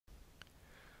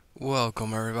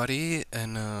Welcome everybody,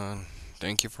 and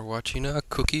thank you for watching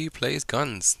Kooquie Plays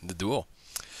Gunz, the duel.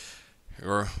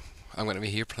 Or I'm gonna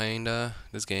be here playing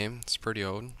this game. It's pretty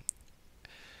old,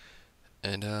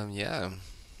 and yeah,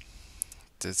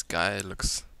 this guy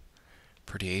looks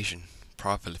pretty Asian,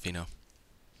 probably Filipino,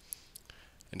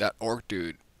 and that orc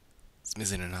dude is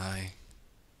missing an eye.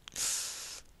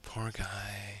 Poor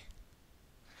guy.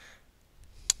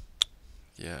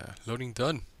 Yeah, loading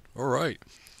done. All right.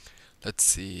 Let's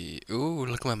see. Ooh,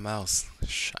 look at my mouse.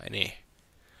 Shiny.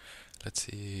 Let's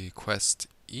see. Quest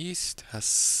East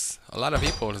has a lot of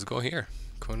people. Let's go here.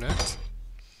 Connect.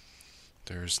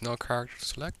 There's no character to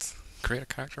select. Create a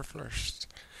character first.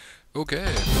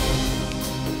 Okay.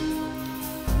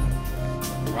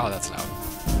 Wow, that's loud.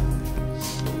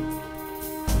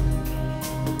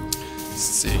 Let's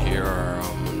see here.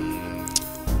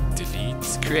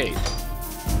 Delete. Create.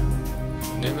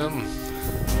 Name him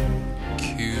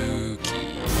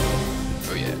Kooquie.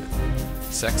 Oh yeah.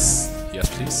 Sex. Yes,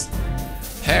 please.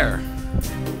 Hair.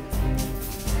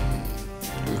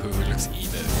 Ooh, looks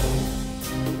even.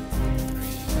 3,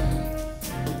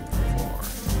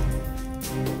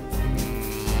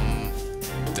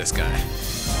 4. This guy.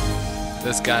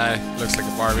 This guy looks like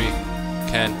a Barbie.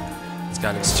 Ken. This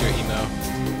guy looks too emo.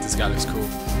 This guy looks cool.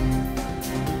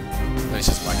 That's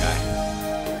just my guy.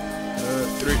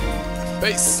 3.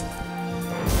 Base.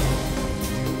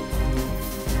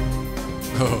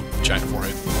 Oh, giant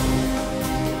forehead.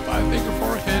 5-finger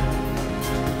forehead.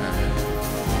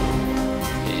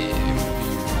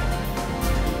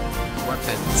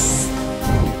 Weapons.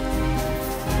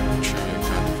 True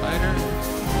gunfighter.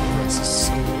 Versus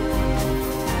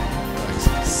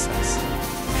assassin.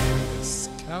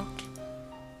 Scout.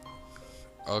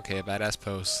 Okay, badass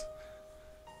pose.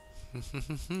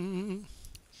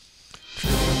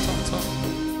 Top.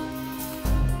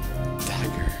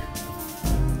 Dagger.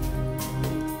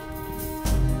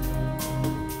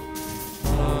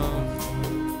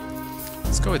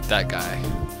 Let's go with that guy.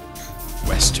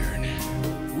 Western.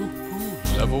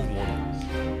 Woo-hoo. Level 1.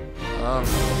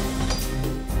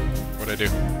 What do I do?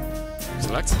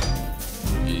 Select?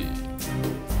 Yeah.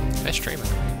 Nice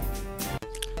streaming.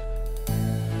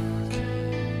 Okay.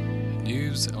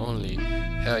 News only.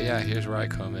 Hell yeah, here's where I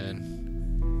come in.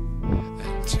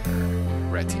 Enter.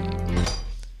 Red team.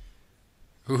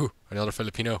 Ooh, another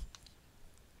Filipino.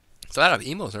 There's a lot of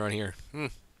emos around here.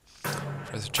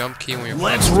 Press the jump key when you're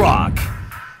Let's rock!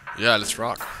 Yeah, let's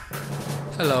rock.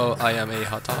 Hello, I am a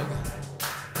hot dog.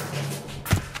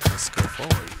 Let's go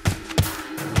forward.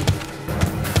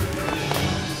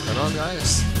 Come on,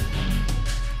 guys.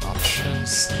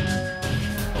 Options.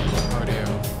 Audio.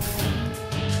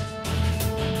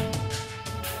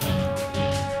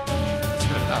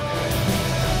 Turn it up.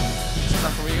 Is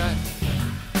that for me, guy?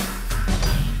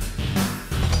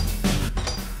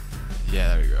 Yeah,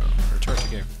 there we go. Return to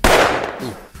game.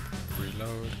 Ooh.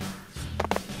 Reload.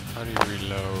 How do you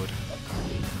reload?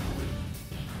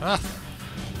 Ah!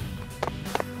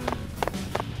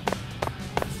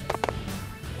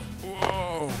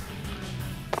 Whoa!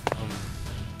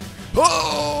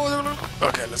 Oh!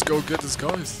 Okay, let's go get this,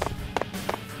 guys.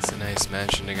 It's a nice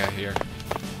mansion they got here.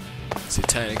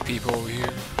 Satanic people over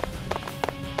here.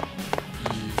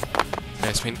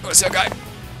 Nice mean. Oh, see a guy!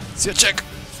 See a chick!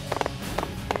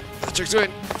 What's the chick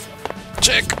doing?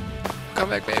 Chick! Come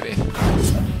back, baby.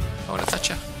 I wanna touch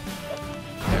ya.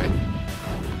 Baby.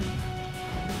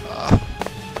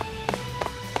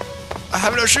 I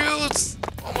have no shoes!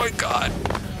 Oh my god!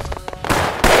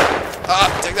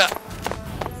 Take that!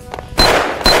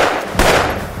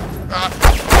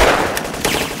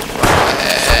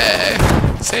 Hey.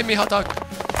 Save me, hot dog!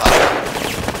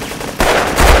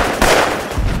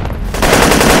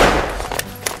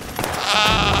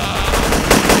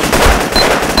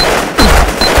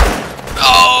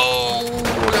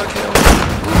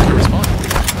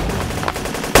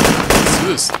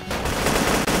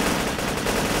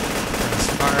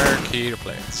 Fire key to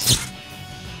play.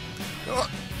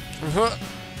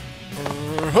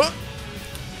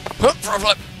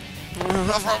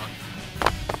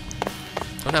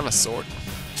 Don't have a sword.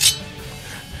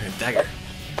 A dagger.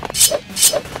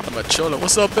 I'm a cholo.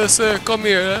 What's up, Bessie? Come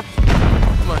here, eh?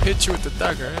 I'm gonna hit you with the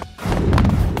dagger, eh?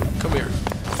 Come here.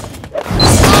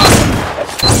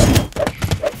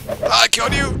 I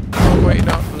killed you! Oh, wait,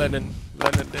 no. Lennon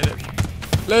did it.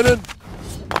 Lennon!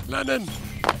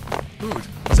 Dude,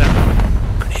 what's that?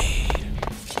 Grenade!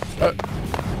 Man,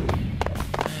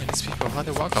 these people, how'd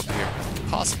they walk up here?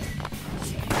 Impossible.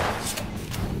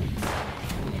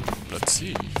 Let's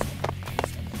see.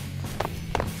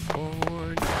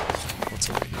 Forward. What's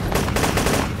over here?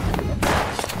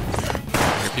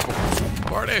 Here, people.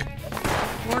 Marty!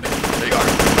 Marty! There you are!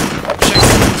 Shake!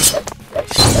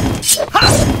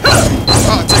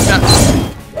 Oh, take that!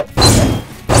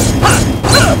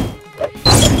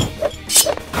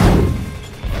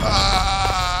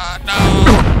 No!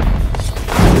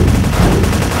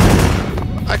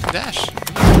 I can dash.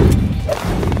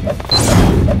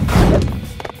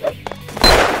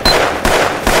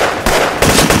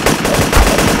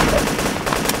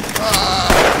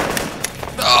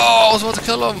 No! I was about to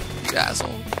kill him! You asshole!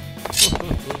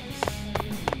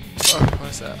 Oh, what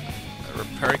is that? A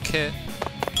repair kit?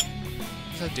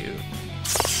 What does that do?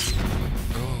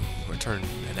 Oh, return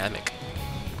dynamic.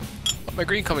 Oh, my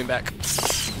green coming back.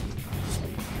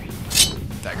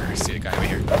 Dagger, see a guy over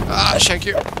here. Ah, shank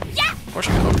you! Yeah! Where'd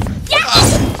she go? Yeah!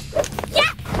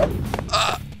 Yeah!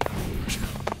 Where'd she go?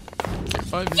 Can't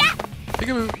find me. Yeah!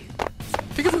 Peekaboo!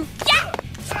 Peekaboo! Yeah!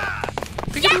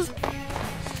 Peekaboo!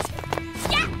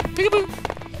 Yeah! Peekaboo!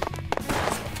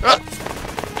 Ah!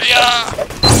 Yeah!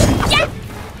 Yeah!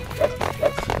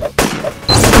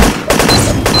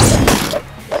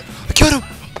 I killed him!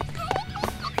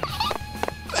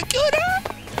 I killed her!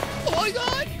 Oh my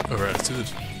god! Alright, let's do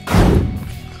this.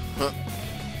 Huh.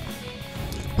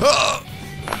 Oh!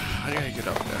 How do I get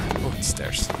up there? Oh, it's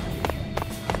stairs.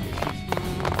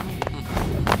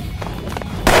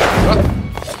 Oh.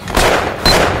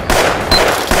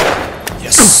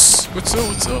 Yes! What's up?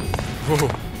 What's up? Whoa!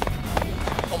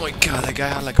 Oh my god, that guy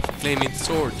had like a flaming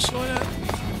sword. Saw that?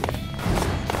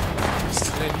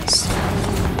 Flaming sword.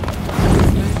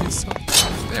 Flaming sword.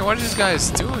 Hey, what are these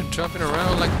guys doing? Jumping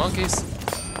around like monkeys?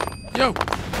 Yo!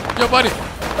 Yo, buddy!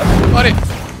 Buddy!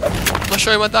 I'm gonna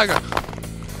show you my dagger.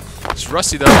 It's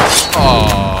rusty though.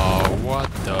 Oh,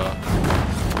 what the?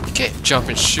 You can't jump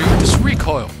and shoot. Just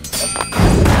recoil.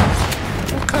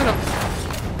 What kind of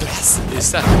blast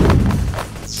is that?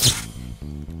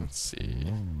 Let's see.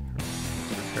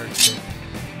 Repair kit.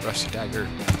 Rusty dagger.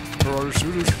 Where are the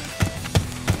shooters?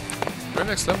 Right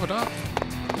next level up.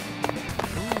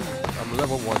 Ooh, I'm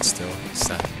level 1 still. What's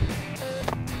that?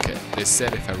 Okay, they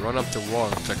said if I run up the wall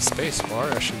and click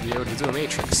spacebar, I should be able to do a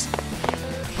matrix.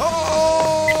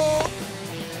 Oh!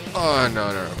 Oh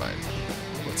no, never mind.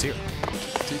 What's here?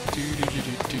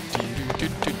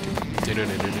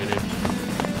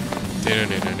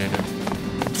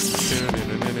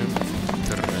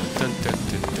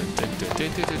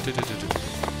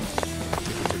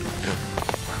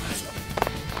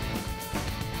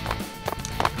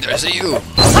 There's a you!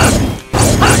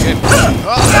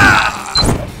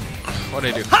 What do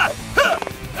I do?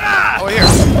 Oh, here!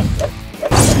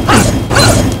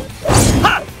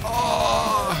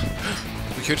 Oh!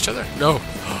 We killed each other? No!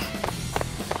 Oh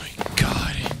my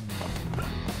god!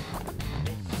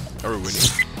 Are we winning?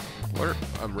 What?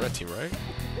 I'm red team, right?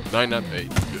 9-8.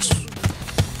 Yes!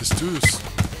 Let's do this!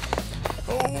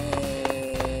 Oh!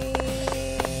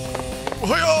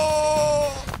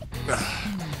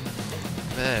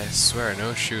 Man, I swear,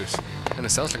 no shoes. And it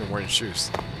sounds like I'm wearing shoes.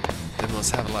 They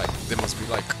must have like, they must be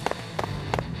like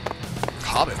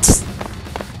hobbits.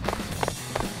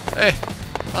 Hey,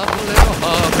 I'm a little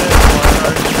hobbit.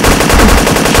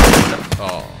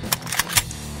 Oh,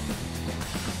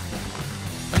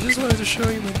 I just wanted to show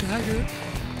you my dagger.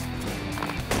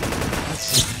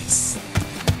 That's nice.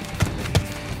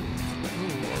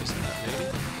 Ooh, what was that, lady?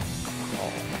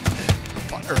 Oh,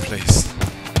 fireplace. Oh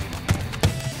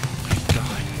my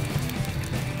god.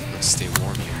 Let's stay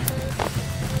warm here.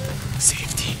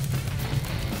 Safety.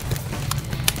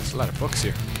 There's a lot of books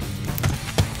here.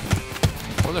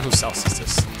 I wonder whose house is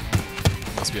this?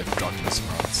 Must be a drug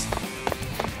restaurant.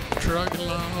 Drug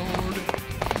lord,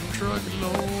 drug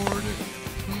lord,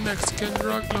 Mexican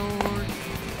drug lord.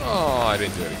 Oh, I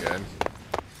didn't do it again.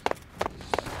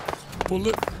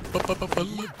 Bullet,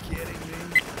 bullet.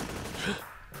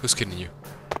 Who's kidding you?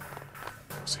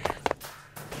 What's here?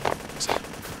 What's that?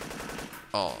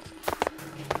 Oh,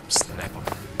 snap him.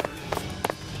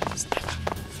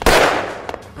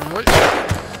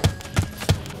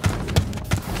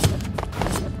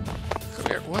 Come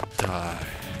here, what the hell?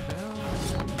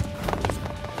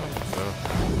 Oh,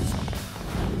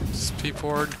 these people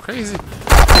are crazy.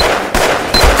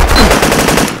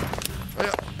 Oh,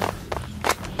 yeah.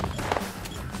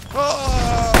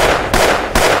 Oh!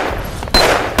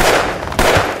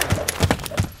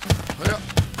 Oh, yeah.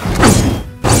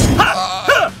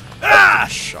 Ah!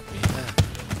 Shot me in that.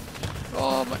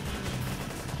 Oh my.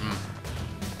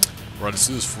 Right, let's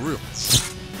do this for real.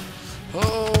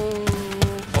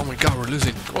 Oh my god, we're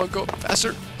losing. Go on, go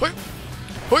faster. Hoi,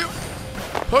 hoi,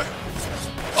 hoi.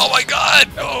 Oh my god!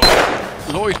 Oh,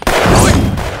 Lloyd, Lloyd,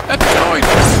 epic Lloyd,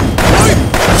 Lloyd.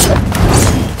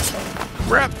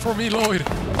 Rap for me, Lloyd. Rap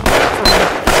for me.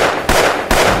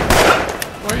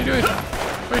 What are you doing?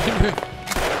 What are you doing?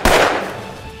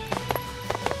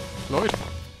 Lloyd?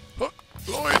 Oh,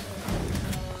 Lloyd!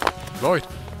 Lloyd!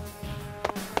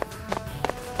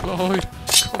 Lloyd!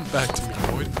 Come back to me,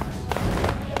 Lloyd.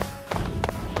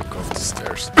 Look up the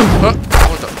stairs. What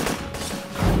the?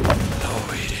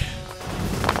 Lloyd.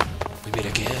 We meet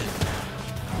again.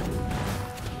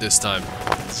 This time,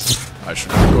 I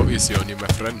should not go easy on you, my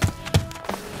friend.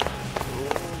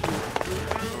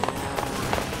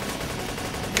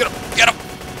 Get up! Get up!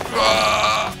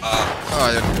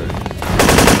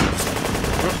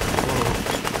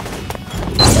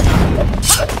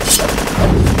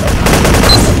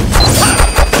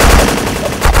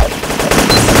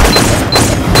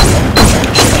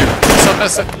 Yeah.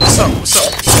 What's up? What's up?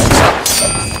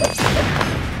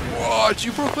 What?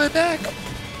 You broke my back?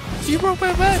 You broke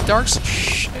my back, dark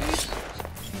shade.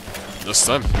 This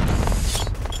time,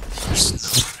 there's no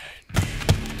rain.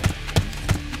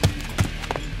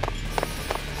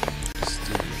 Let's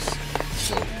do this.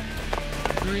 Whoa.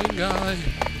 Green guy.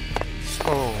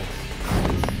 Oh.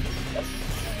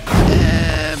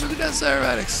 And look at that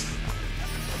cybernetics.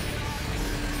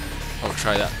 Oh,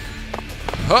 try that.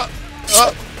 Huh?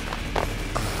 Huh?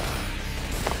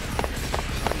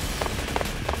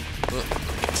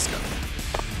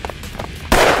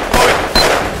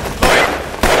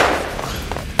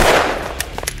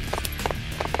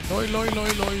 Lloyd.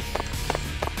 Lloyd.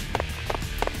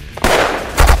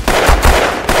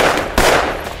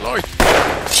 Lloyd!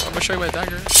 I'm gonna show you my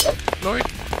dagger. Lloyd!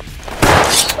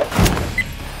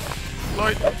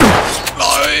 Lloyd!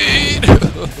 Lloyd!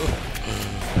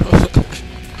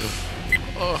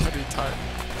 Oh, honey time.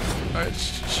 I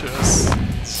just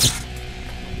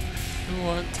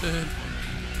wanted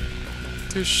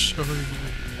to show you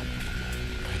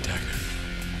my dagger.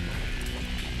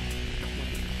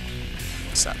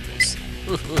 What's that face?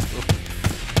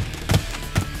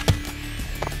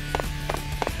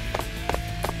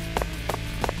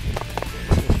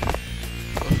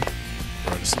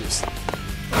 Run, snooze.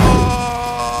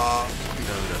 Oh!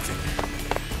 No, nothing.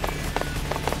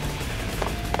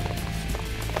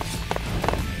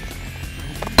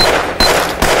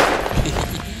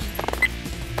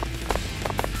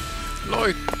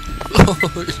 Lloyd!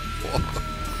 Lloyd!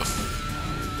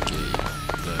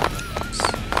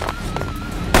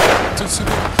 It's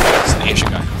an Asian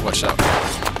guy. Watch out.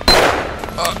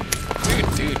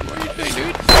 Dude, what are you doing,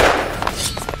 dude?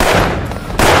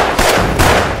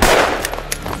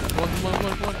 One.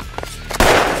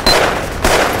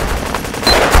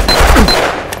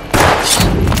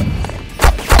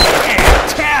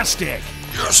 Fantastic!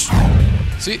 Yes!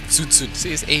 See, Tsutsun. See,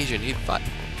 he's Asian. He'd fight.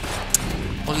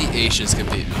 Only Asians can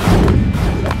beat me.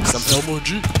 Some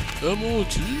emoji.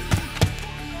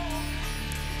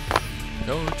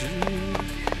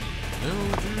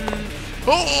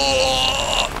 Oh!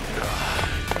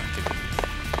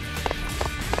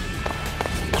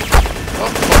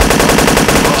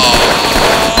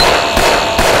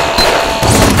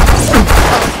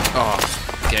 Oh,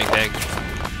 gangbang.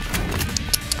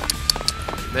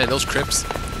 Man, those Crips.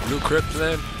 Blue Crips,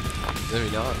 man.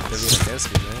 They're not against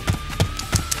me, man.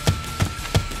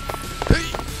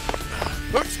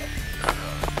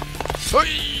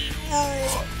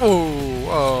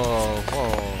 Oh.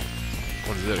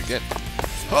 What is that again?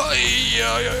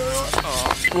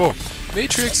 Whoa.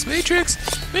 Matrix!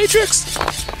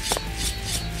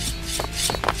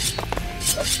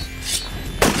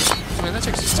 Man, that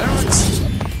takes steroids.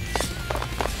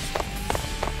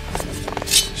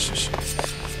 Shh.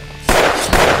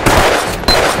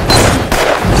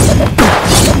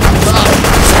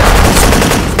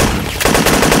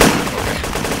 Okay.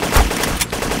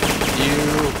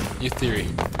 New theory.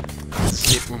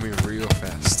 Keep moving real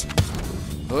fast.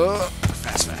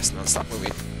 Fast. No, stop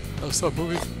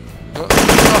moving.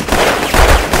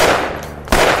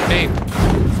 Hey.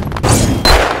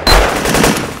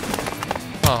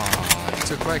 Oh, you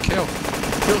took my kill.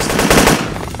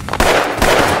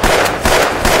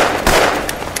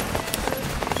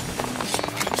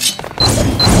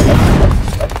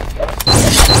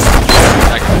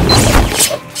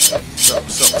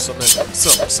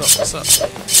 What's up?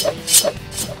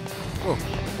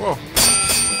 Whoa.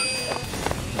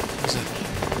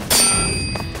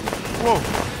 Whoa,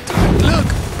 dude, look!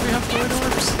 We have Lloyd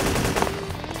orbs!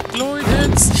 Lloyd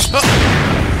heads! Oh.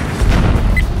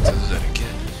 Let's do that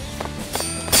again.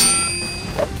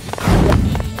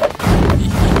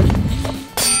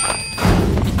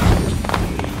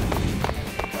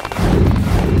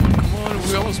 Come on,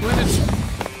 we almost win it!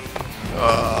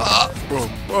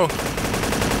 Whoa!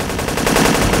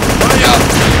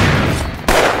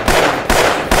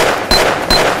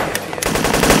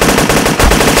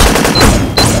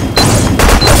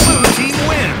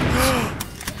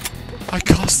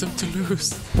 to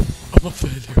lose. I'm a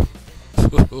failure.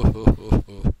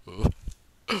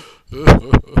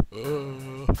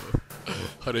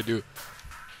 How'd I do?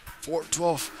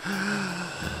 412.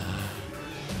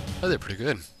 I did pretty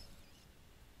good.